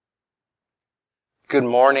Good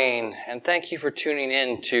morning, and thank you for tuning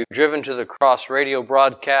in to Driven to the Cross radio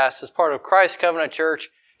broadcast as part of Christ Covenant Church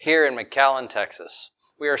here in McAllen, Texas.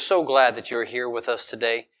 We are so glad that you are here with us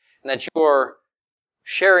today and that you are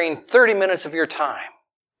sharing 30 minutes of your time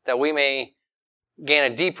that we may gain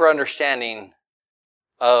a deeper understanding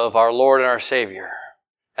of our Lord and our Savior.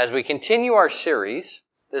 As we continue our series,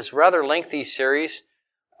 this rather lengthy series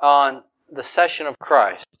on the Session of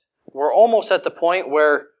Christ, we're almost at the point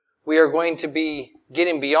where we are going to be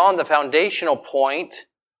getting beyond the foundational point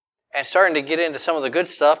and starting to get into some of the good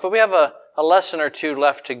stuff, but we have a lesson or two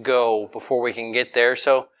left to go before we can get there.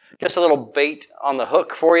 So just a little bait on the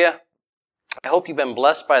hook for you. I hope you've been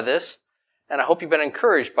blessed by this, and I hope you've been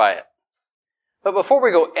encouraged by it. But before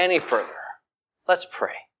we go any further, let's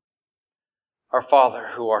pray. Our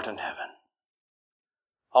Father who art in heaven,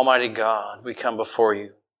 Almighty God, we come before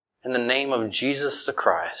you in the name of Jesus the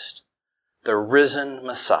Christ, the risen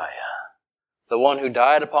Messiah, the one who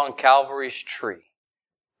died upon Calvary's tree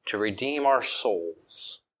to redeem our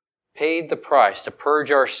souls, paid the price to purge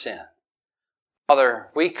our sin. Father,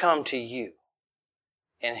 we come to you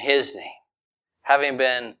in His name, having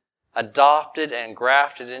been adopted and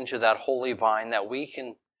grafted into that holy vine, that we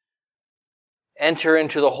can enter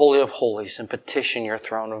into the Holy of Holies and petition your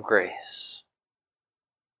throne of grace.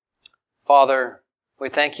 Father, we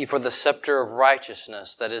thank you for the scepter of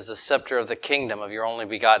righteousness that is the scepter of the kingdom of your only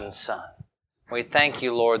begotten Son. We thank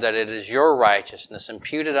you, Lord, that it is your righteousness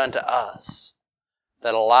imputed unto us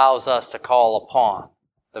that allows us to call upon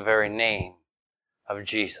the very name of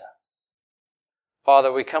Jesus. Father,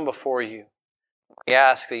 we come before you. We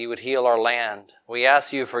ask that you would heal our land. We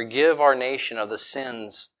ask you to forgive our nation of the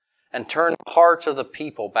sins and turn the hearts of the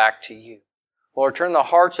people back to you. Lord, turn the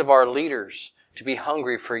hearts of our leaders to be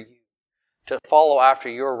hungry for you, to follow after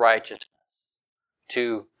your righteousness,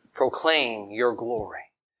 to proclaim your glory.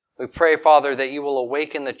 We pray, Father, that you will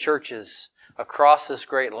awaken the churches across this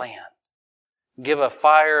great land. Give a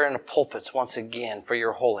fire in the pulpits once again for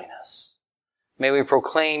your holiness. May we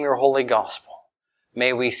proclaim your holy gospel.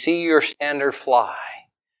 May we see your standard fly,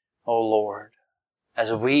 O Lord,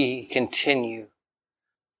 as we continue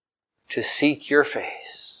to seek your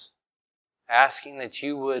face, asking that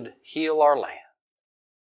you would heal our land.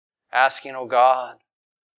 Asking, O God,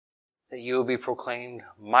 that you will be proclaimed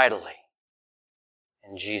mightily.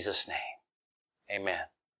 In Jesus' name, amen.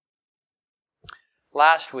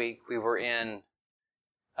 Last week we were in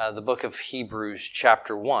the book of Hebrews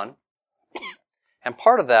chapter 1. And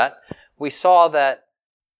part of that, we saw that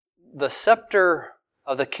the scepter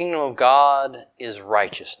of the kingdom of God is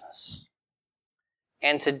righteousness.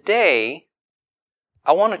 And today,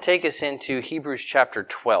 I want to take us into Hebrews chapter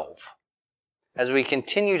 12. As we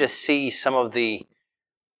continue to see some of the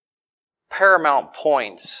paramount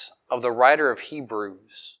points of the writer of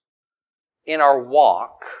Hebrews in our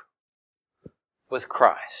walk with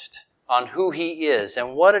Christ, on who He is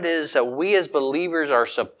and what it is that we as believers are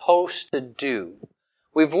supposed to do.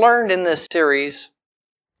 We've learned in this series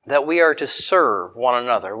that we are to serve one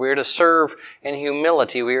another. We are to serve in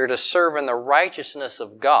humility. We are to serve in the righteousness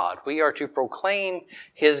of God. We are to proclaim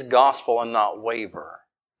His gospel and not waver.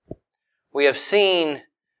 We have seen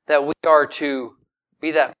that we are to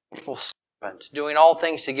be that faithful servant, doing all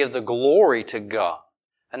things to give the glory to God,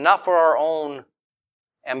 and not for our own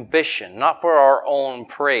ambition, not for our own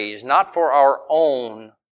praise, not for our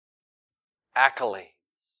own accolades.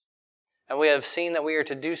 And we have seen that we are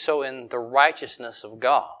to do so in the righteousness of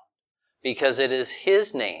God, because it is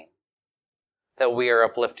His name that we are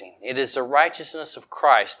uplifting. It is the righteousness of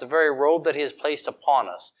Christ, the very robe that He has placed upon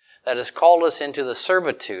us, that has called us into the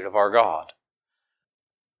servitude of our God.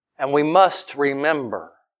 And we must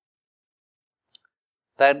remember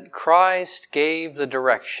that Christ gave the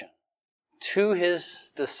direction to His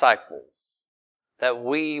disciples that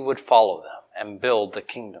we would follow them and build the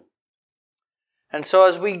kingdom. And so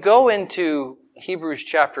as we go into Hebrews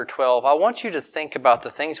chapter 12, I want you to think about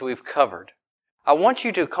the things we've covered. I want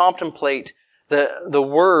you to contemplate the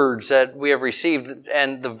words that we have received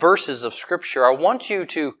and the verses of Scripture. I want you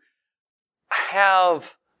to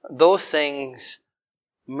have those things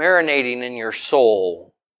marinating in your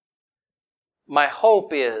soul. My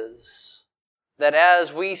hope is that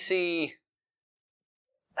as we see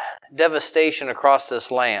devastation across this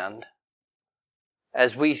land,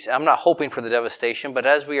 I'm not hoping for the devastation, but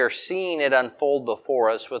as we are seeing it unfold before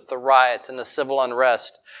us with the riots and the civil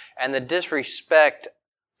unrest and the disrespect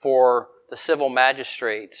for the civil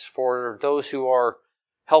magistrates, for those who are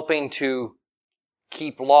helping to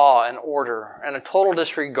keep law and order, and a total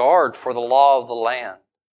disregard for the law of the land,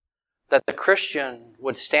 that the Christian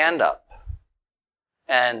would stand up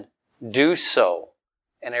and do so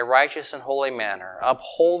in a righteous and holy manner,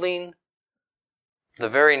 upholding the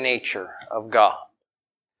very nature of God.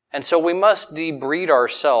 And so we must debreed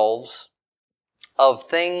ourselves of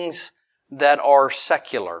things that are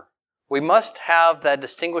secular. We must have that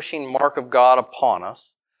distinguishing mark of God upon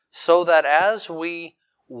us, so that as we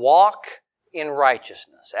walk in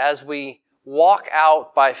righteousness, as we walk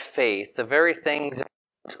out by faith, the very things that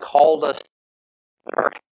He's called us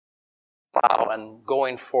to and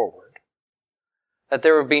going forward, that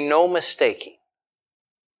there would be no mistaking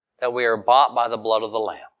that we are bought by the blood of the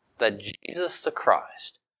Lamb, that Jesus the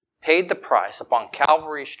Christ paid the price upon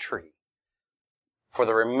Calvary's tree for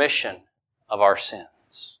the remission of our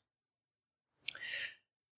sins.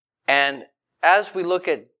 And as we look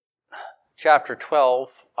at chapter 12,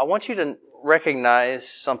 I want you to recognize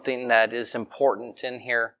something that is important in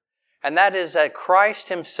here, and that is that Christ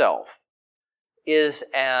Himself is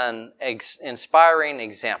an inspiring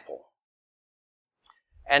example.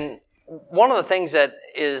 And one of the things that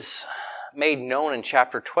is made known in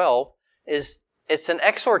chapter 12 is it's an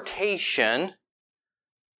exhortation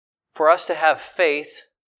for us to have faith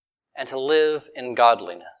and to live in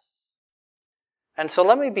godliness. And so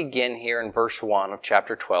let me begin here in verse 1 of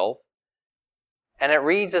chapter 12. And it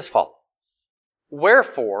reads as follows.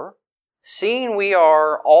 Wherefore, seeing we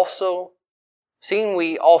also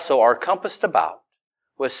are compassed about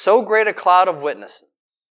with so great a cloud of witnesses,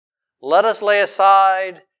 let us lay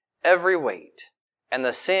aside every weight and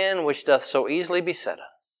the sin which doth so easily beset us,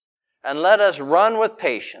 and let us run with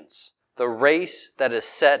patience the race that is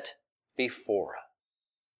set before us.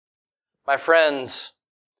 My friends,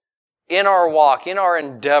 in our walk, in our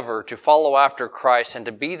endeavor to follow after Christ and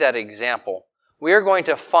to be that example, we are going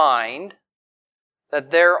to find that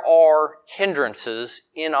there are hindrances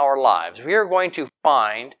in our lives. We are going to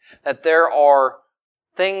find that there are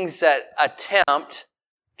things that attempt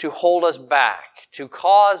to hold us back, to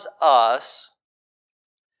cause us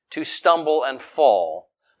to stumble and fall.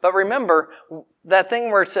 But remember, that thing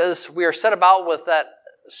where it says we are set about with that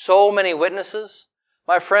so many witnesses,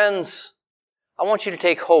 my friends, I want you to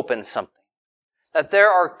take hope in something. That there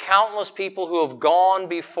are countless people who have gone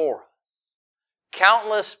before us.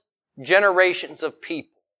 Countless generations of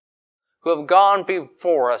people who have gone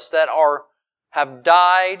before us that have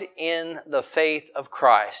died in the faith of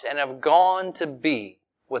Christ and have gone to be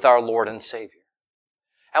with our Lord and Savior.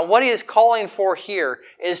 And what He is calling for here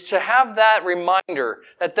is to have that reminder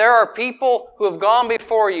that there are people who have gone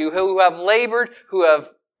before you, who have labored, who have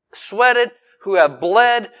sweated, who have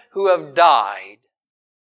bled, who have died.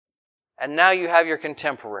 And now you have your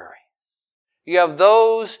contemporary. You have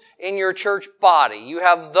those in your church body. You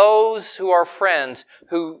have those who are friends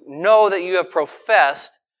who know that you have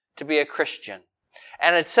professed to be a Christian.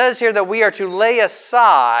 And it says here that we are to lay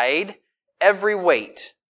aside every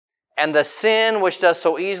weight and the sin which does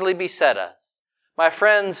so easily beset us. My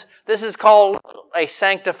friends, this is called a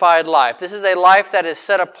sanctified life. This is a life that is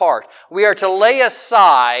set apart. We are to lay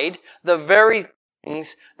aside the very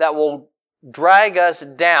things that will drag us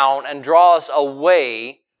down and draw us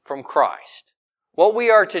away from Christ. What we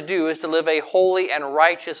are to do is to live a holy and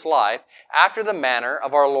righteous life after the manner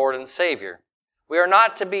of our Lord and Savior. We are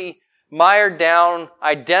not to be mired down,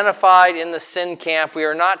 identified in the sin camp. We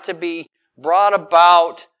are not to be brought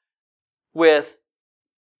about with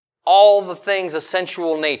all the things of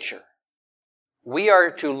sensual nature. We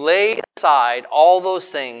are to lay aside all those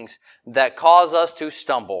things that cause us to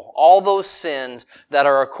stumble, all those sins that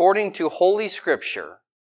are according to Holy Scripture,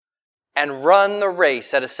 and run the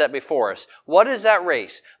race that is set before us. What is that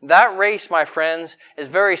race? That race, my friends, is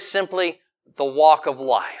very simply the walk of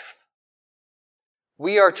life.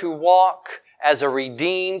 We are to walk as a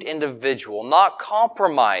redeemed individual, not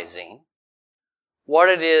compromising what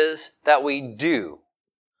it is that we do.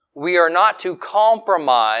 We are not to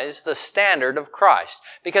compromise the standard of Christ,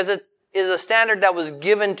 because it is a standard that was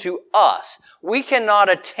given to us. We cannot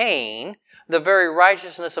attain the very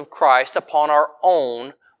righteousness of Christ upon our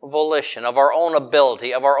own volition, of our own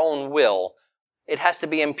ability, of our own will. It has to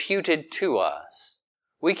be imputed to us.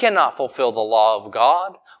 We cannot fulfill the law of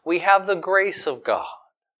God. We have the grace of God.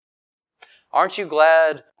 Aren't you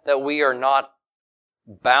glad that we are not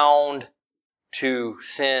bound to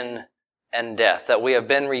sin and death, that we have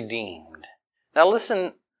been redeemed? Now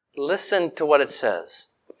listen to what it says.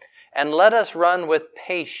 And let us run with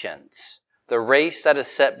patience the race that is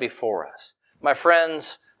set before us. My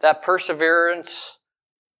friends, that perseverance,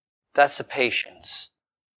 that's the patience.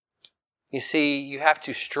 You see, you have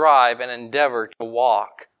to strive and endeavor to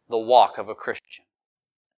walk the walk of a Christian.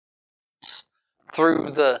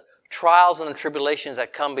 Through the trials and the tribulations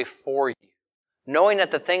that come before you, knowing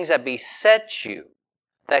that the things that beset you,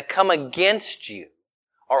 that come against you,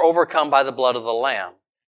 are overcome by the blood of the Lamb.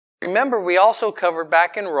 Remember, we also covered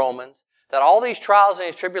back in Romans that all these trials and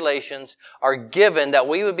these tribulations are given that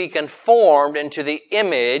we would be conformed into the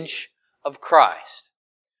image of Christ.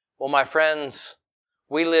 Well, my friends,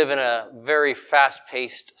 we live in a very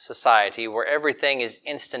fast-paced society where everything is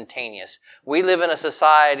instantaneous. We live in a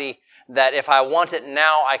society that if I want it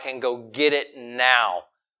now, I can go get it now.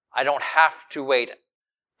 I don't have to wait.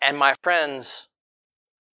 And my friends,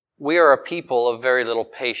 we are a people of very little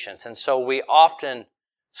patience, and so we often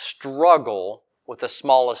struggle with the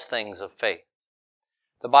smallest things of faith.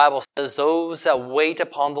 The Bible says, those that wait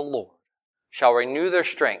upon the Lord shall renew their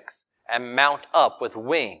strength and mount up with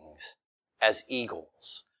wings as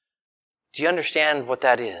eagles. Do you understand what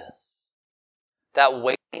that is? That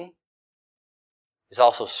waiting is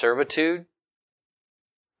also servitude.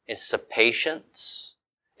 It's the patience.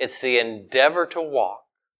 It's the endeavor to walk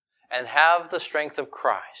and have the strength of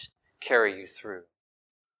Christ carry you through.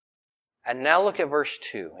 And now look at verse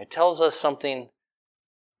 2. It tells us something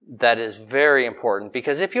that is very important,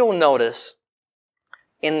 because if you'll notice,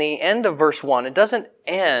 in the end of verse 1, it doesn't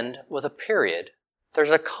end with a period. There's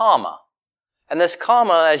a comma. And this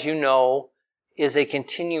comma, as you know, is a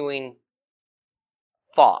continuing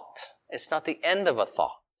thought. It's not the end of a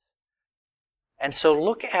thought. And so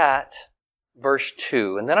look at verse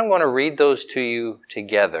 2, and then I'm going to read those to you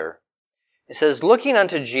together. It says, looking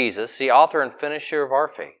unto Jesus, the author and finisher of our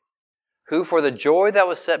faith, who for the joy that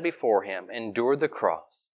was set before him endured the cross,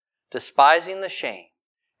 despising the shame,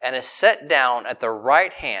 and is set down at the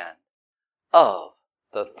right hand of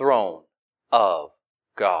the throne of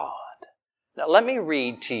God. Now let me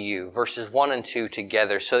read to you verses 1 and 2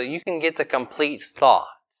 together so that you can get the complete thought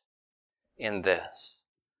in this.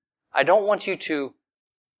 I don't want you to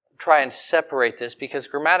try and separate this, because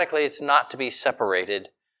grammatically it's not to be separated.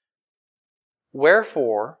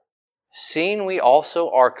 Wherefore, seeing we also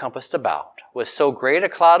are compassed about with so great a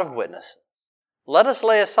cloud of witnesses, let us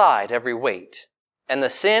lay aside every weight and the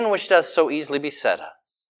sin which doth so easily beset us,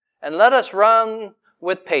 and let us run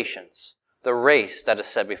with patience the race that is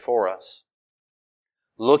set before us,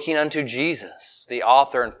 looking unto Jesus, the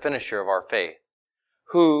author and finisher of our faith,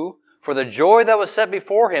 who, for the joy that was set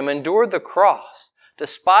before him, endured the cross,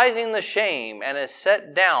 despising the shame, and is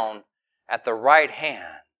set down at the right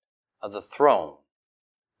hand of the throne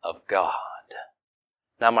of God.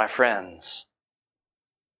 Now, my friends,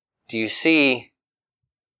 do you see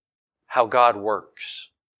how God works?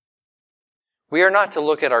 We are not to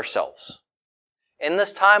look at ourselves. In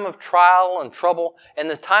this time of trial and trouble, in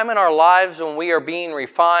the time in our lives when we are being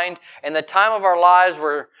refined, in the time of our lives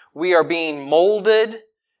where we are being molded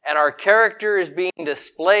and our character is being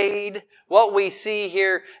displayed, what we see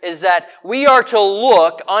here is that we are to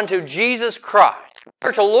look unto Jesus Christ. We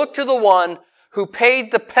are to look to the one who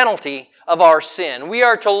paid the penalty of our sin. We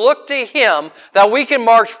are to look to Him that we can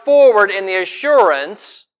march forward in the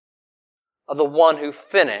assurance of the one who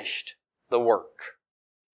finished the work.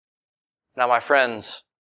 Now, my friends,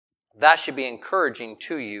 that should be encouraging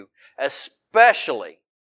to you, especially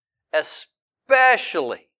as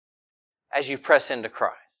you press into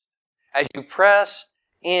Christ. As you press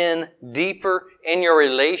in deeper in your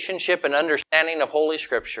relationship and understanding of Holy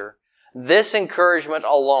Scripture, this encouragement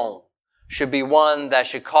alone should be one that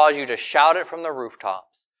should cause you to shout it from the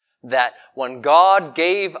rooftops, that when God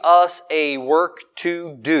gave us a work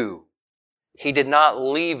to do, He did not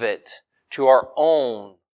leave it to our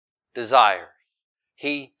own desires.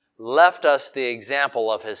 He left us the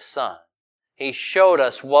example of His Son. He showed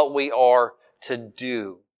us what we are to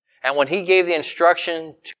do. And when He gave the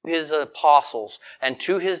instruction to His apostles and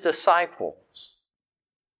to His disciples,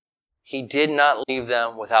 He did not leave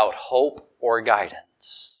them without hope or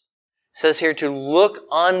guidance. It says here to looking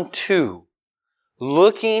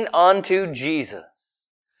unto Jesus.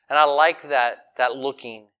 And I like that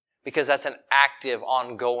looking, because that's an active,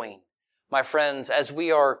 ongoing. My friends, as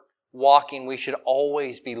we are walking, we should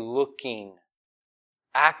always be looking,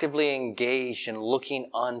 actively engaged in looking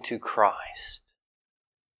unto Christ.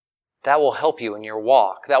 That will help you in your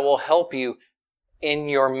walk. That will help you in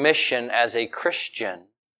your mission as a Christian,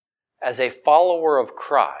 as a follower of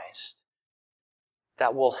Christ.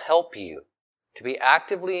 That will help you to be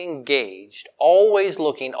actively engaged, always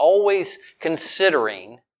looking, always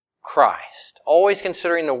considering Christ, always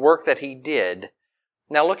considering the work that He did.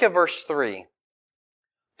 Now look at verse 3.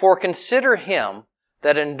 For consider Him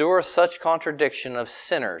that endureth such contradiction of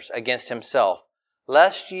sinners against Himself,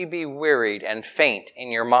 lest ye be wearied and faint in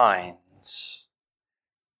your minds.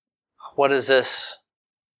 What is this?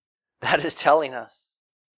 That is telling us.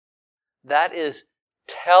 That is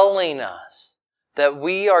telling us that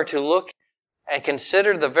we are to look and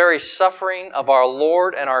consider the very suffering of our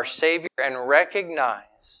Lord and our Savior and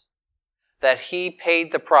recognize that He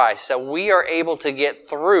paid the price, that we are able to get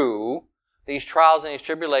through these trials and these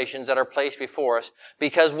tribulations that are placed before us,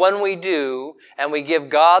 because when we do, and we give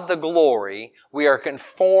God the glory, we are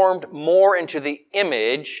conformed more into the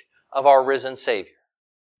image of our risen Savior.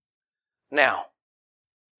 Now,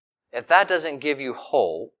 if that doesn't give you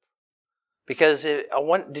hope, because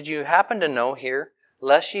did you happen to know here,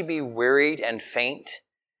 lest ye be wearied and faint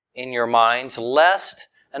in your minds, lest,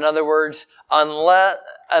 in other words,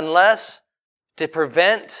 unless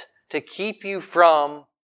to keep you from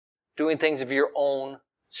doing things of your own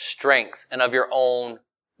strength and of your own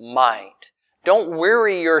might. Don't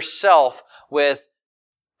weary yourself with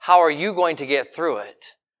how are you going to get through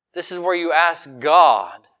it. This is where you ask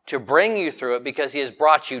God to bring you through it because He has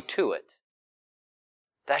brought you to it.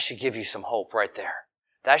 That should give you some hope right there.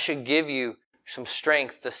 That should give you some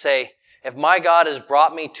strength to say, if my God has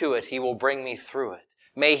brought me to it, He will bring me through it.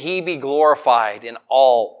 May He be glorified in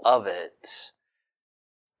all of it.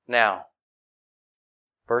 Now,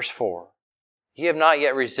 verse 4. Ye have not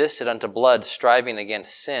yet resisted unto blood, striving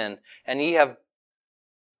against sin, and ye have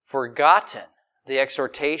forgotten the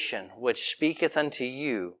exhortation which speaketh unto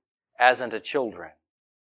you as unto children.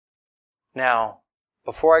 Now,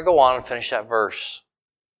 before I go on and finish that verse,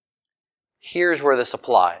 here's where this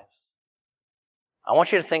applies. I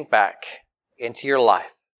want you to think back into your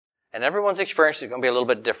life. And everyone's experience is going to be a little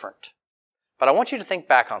bit different. But I want you to think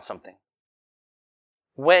back on something.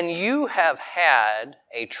 When you have had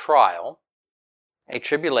a trial, a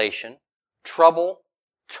tribulation, trouble,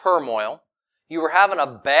 turmoil, you were having a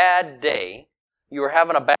bad day, you were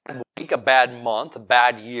having a bad week, a bad month, a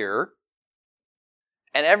bad year,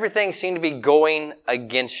 and everything seemed to be going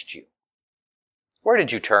against you, where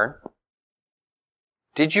did you turn?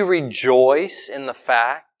 Did you rejoice in the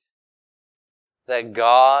fact that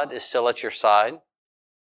God is still at your side?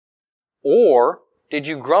 Or did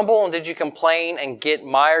you grumble and did you complain and get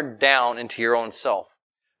mired down into your own self?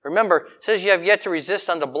 Remember, it says you have yet to resist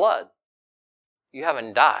unto blood. You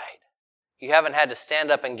haven't died. You haven't had to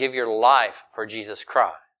stand up and give your life for Jesus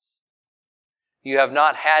Christ. You have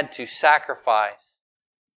not had to sacrifice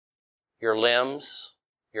your limbs,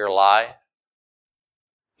 your life.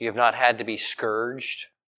 You have not had to be scourged,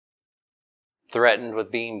 threatened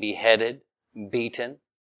with being beheaded, beaten,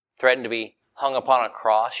 threatened to be hung upon a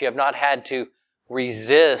cross. You have not had to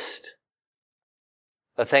resist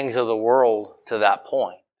the things of the world to that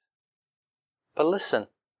point. But listen.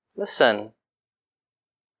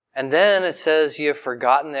 And then it says you have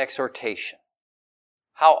forgotten the exhortation.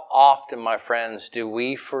 How often, my friends, do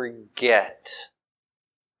we forget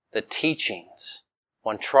the teachings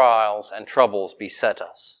when trials and troubles beset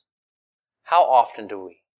us? How often do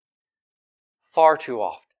we? Far too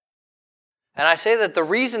often. And I say that the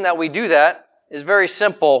reason that we do that is very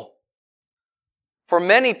simple. For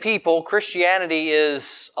many people, Christianity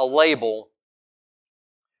is a label.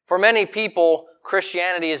 For many people,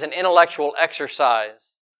 Christianity is an intellectual exercise.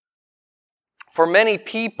 For many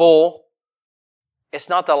people, it's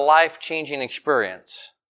not the life-changing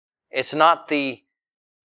experience. It's not the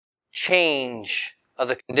change of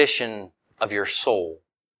the condition of your soul.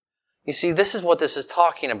 You see, this is what this is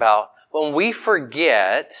talking about. When we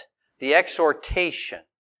forget the exhortation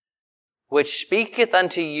which speaketh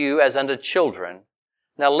unto you as unto children.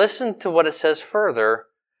 Now listen to what it says further.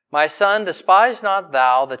 My son, despise not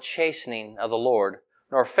thou the chastening of the Lord,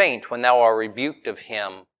 nor faint when thou art rebuked of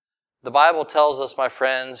Him. The Bible tells us, my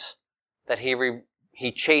friends, that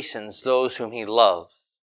He chastens those whom He loves.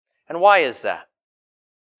 And why is that?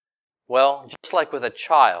 Well, just like with a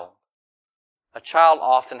child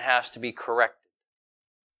often has to be corrected.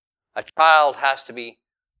 A child has to be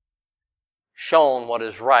shown what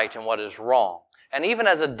is right and what is wrong. And even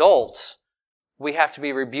as adults, we have to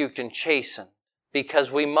be rebuked and chastened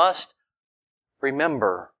because we must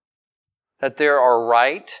remember that there are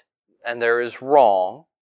right and there is wrong,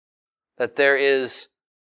 that there is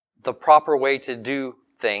the proper way to do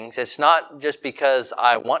things. It's not just because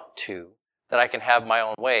I want to that I can have my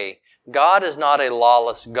own way. God is not a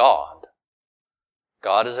lawless God.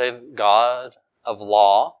 God is a God of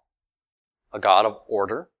law, a God of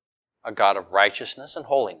order, a God of righteousness and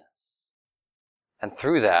holiness. And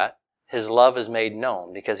through that, His love is made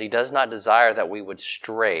known because He does not desire that we would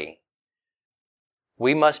stray.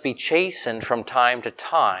 We must be chastened from time to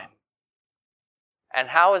time. And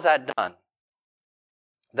how is that done?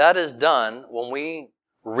 That is done when we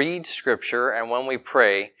read Scripture and when we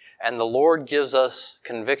pray, and the Lord gives us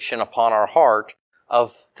conviction upon our heart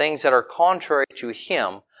of things that are contrary to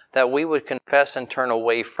Him, that we would confess and turn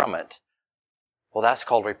away from it. Well, that's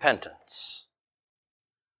called repentance.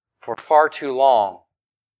 For far too long,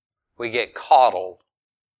 we get coddled.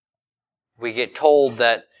 We get told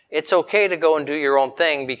that it's okay to go and do your own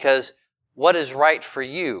thing because what is right for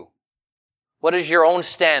you? What is your own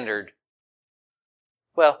standard?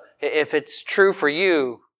 Well, if it's true for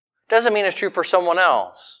you, doesn't mean it's true for someone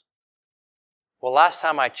else. Well, last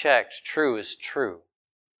time I checked, true is true,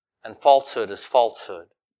 and falsehood is falsehood.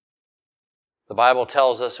 The Bible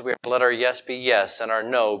tells us we are to let our yes be yes and our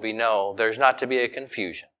no be no. There's not to be a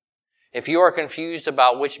confusion. If you are confused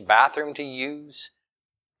about which bathroom to use,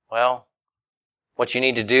 well, what you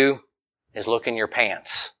need to do is look in your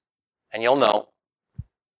pants, and you'll know.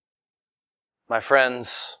 My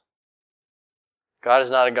friends, God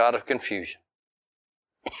is not a God of confusion,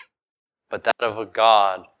 but that of a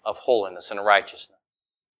God of holiness and righteousness.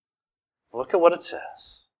 Look at what it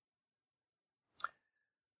says.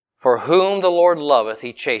 For whom the Lord loveth,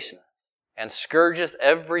 He chasteneth, and scourgeth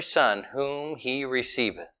every son whom He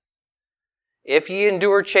receiveth. If ye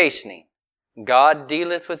endure chastening, God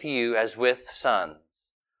dealeth with you as with sons.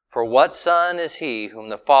 For what son is he whom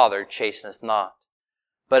the Father chasteneth not?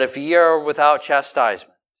 But if ye are without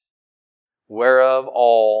chastisement, whereof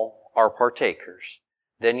all are partakers,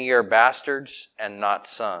 then ye are bastards and not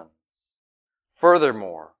sons.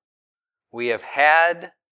 Furthermore, we have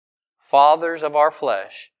had fathers of our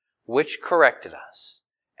flesh, which corrected us,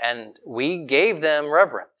 and we gave them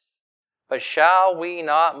reverence. But shall we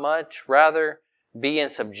not much rather be in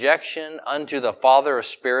subjection unto the Father of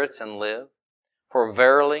spirits and live? For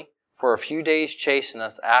verily, for a few days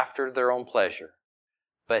chasteneth after their own pleasure,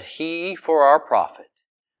 but He for our profit,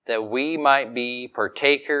 that we might be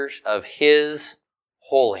partakers of His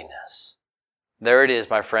holiness. There it is,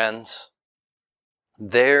 my friends.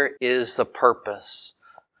 There is the purpose.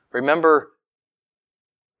 Remember,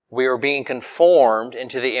 we are being conformed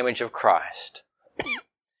into the image of Christ.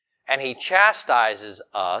 And He chastises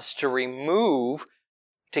us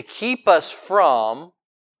to keep us from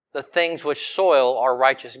the things which soil our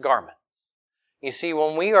righteous garment. You see,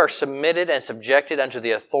 when we are submitted and subjected unto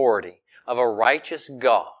the authority of a righteous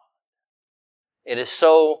God, it is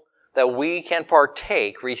so that we can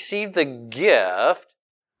receive the gift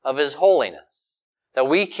of His holiness, that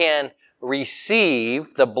we can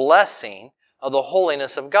receive the blessing of the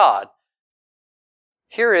holiness of God.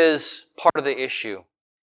 Here is part of the issue.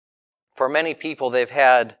 For many people, they've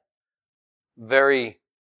had very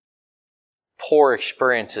poor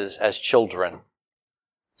experiences as children.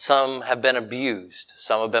 Some have been abused.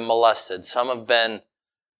 Some have been molested. Some have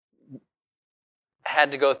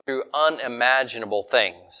had to go through unimaginable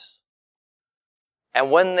things.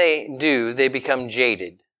 And when they do, they become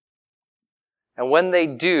jaded. And when they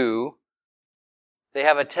do, they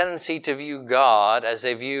have a tendency to view God as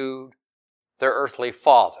they viewed their earthly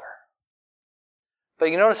father. But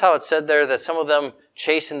you notice how it said there that some of them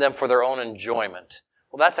chastened them for their own enjoyment.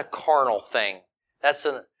 Well, that's a carnal thing.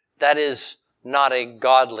 That is not a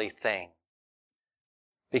godly thing.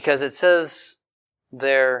 Because it says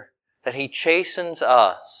there that He chastens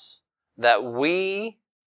us, that we,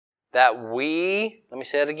 let me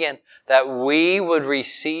say it again, that we would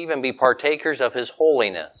receive and be partakers of His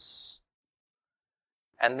holiness.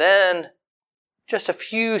 And then, just a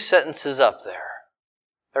few sentences up there,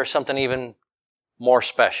 there's something even more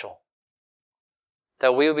special.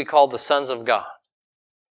 That we would be called the sons of God.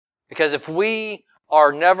 Because if we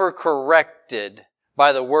are never corrected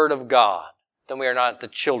by the Word of God, then we are not the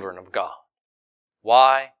children of God.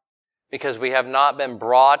 Why? Because we have not been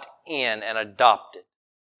brought in and adopted.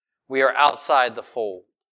 We are outside the fold.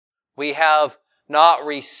 We have not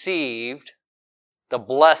received the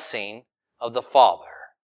blessing of the Father.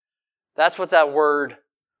 That's what that word,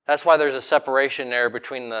 that's why there's a separation there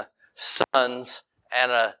between the sons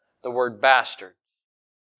and the word bastard.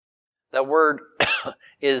 That word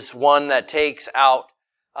is one that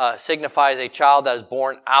signifies a child that is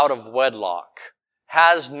born out of wedlock,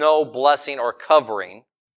 has no blessing or covering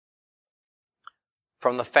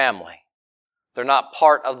from the family. They're not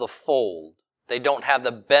part of the fold. They don't have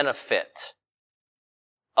the benefit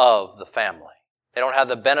of the family. They don't have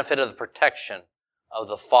the benefit of the protection of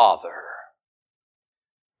the Father.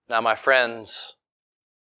 Now, my friends,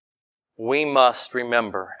 we must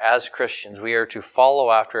remember, as Christians, we are to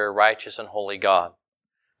follow after a righteous and holy God.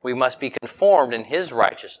 We must be conformed in His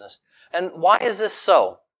righteousness. And why is this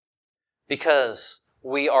so? Because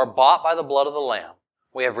we are bought by the blood of the Lamb.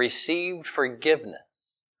 We have received forgiveness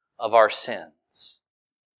of our sins.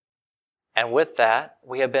 And with that,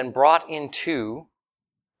 we have been brought into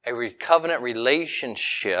a covenant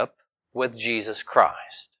relationship with Jesus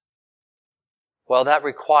Christ. Well, that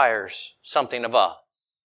requires something of us.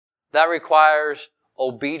 That requires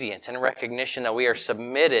obedience and recognition that we are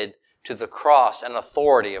submitted to the cross and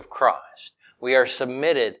authority of Christ. We are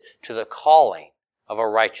submitted to the calling of a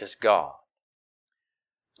righteous God.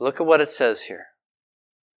 Look at what it says here.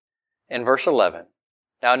 In verse 11,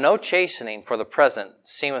 "Now no chastening for the present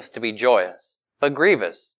seemeth to be joyous, but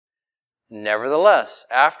grievous. Nevertheless,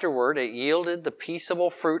 afterward it yielded the peaceable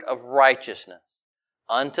fruit of righteousness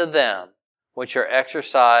unto them which are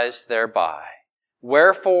exercised thereby.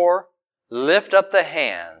 Wherefore, lift up the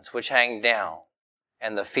hands which hang down,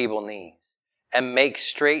 and the feeble knees, and make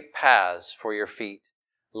straight paths for your feet,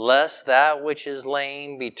 lest that which is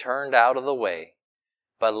lame be turned out of the way,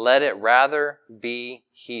 but let it rather be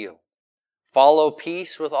healed. Follow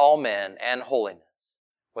peace with all men and holiness,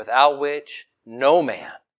 without which no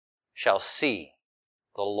man shall see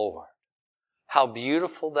the Lord." How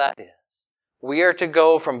beautiful that is. We are to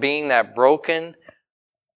go from being that broken,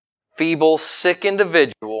 feeble, sick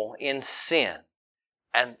individual in sin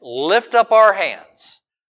and lift up our hands,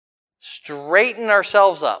 straighten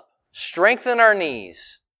ourselves up, strengthen our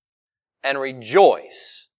knees, and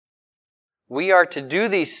rejoice. We are to do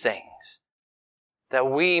these things that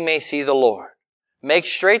we may see the Lord. Make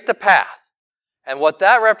straight the path. And what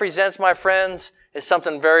that represents, my friends, is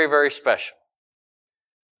something very, very special.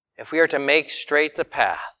 If we are to make straight the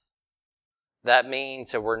path, that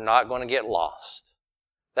means that we're not going to get lost.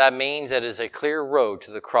 That means that it is a clear road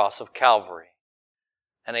to the cross of Calvary.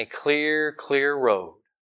 And a clear, clear road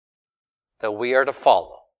that we are to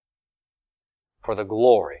follow for the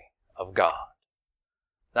glory of God.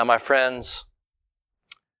 Now, my friends,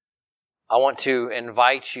 I want to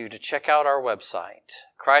invite you to check out our website,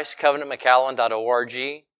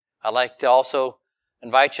 ChristCovenantMcAllen.org. I'd like to also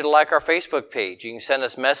invite you to like our Facebook page. You can send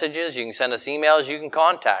us messages, you can send us emails, you can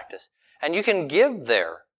contact us, and you can give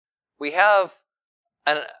there. We have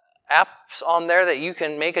apps on there that you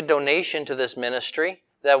can make a donation to this ministry,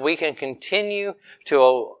 that we can continue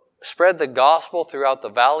to spread the gospel throughout the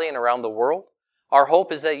valley and around the world. Our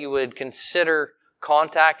hope is that you would consider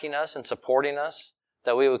contacting us and supporting us,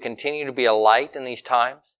 that we would continue to be a light in these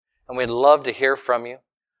times, and we'd love to hear from you.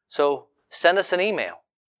 So send us an email,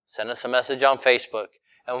 send us a message on Facebook,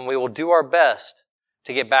 and we will do our best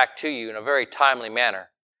to get back to you in a very timely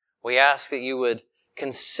manner. We ask that you would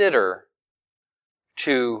consider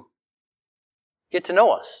to get to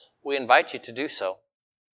know us. We invite you to do so.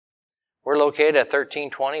 We're located at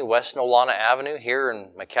 1320 West Nolana Avenue here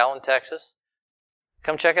in McAllen, Texas.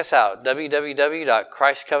 Come check us out,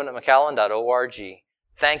 www.ChristCovenantMcAllen.org.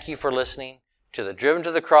 Thank you for listening to the Driven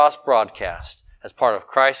to the Cross broadcast as part of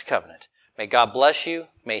Christ Covenant. May God bless you,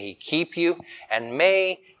 may He keep you, and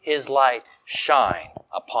may His light shine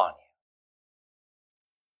upon you.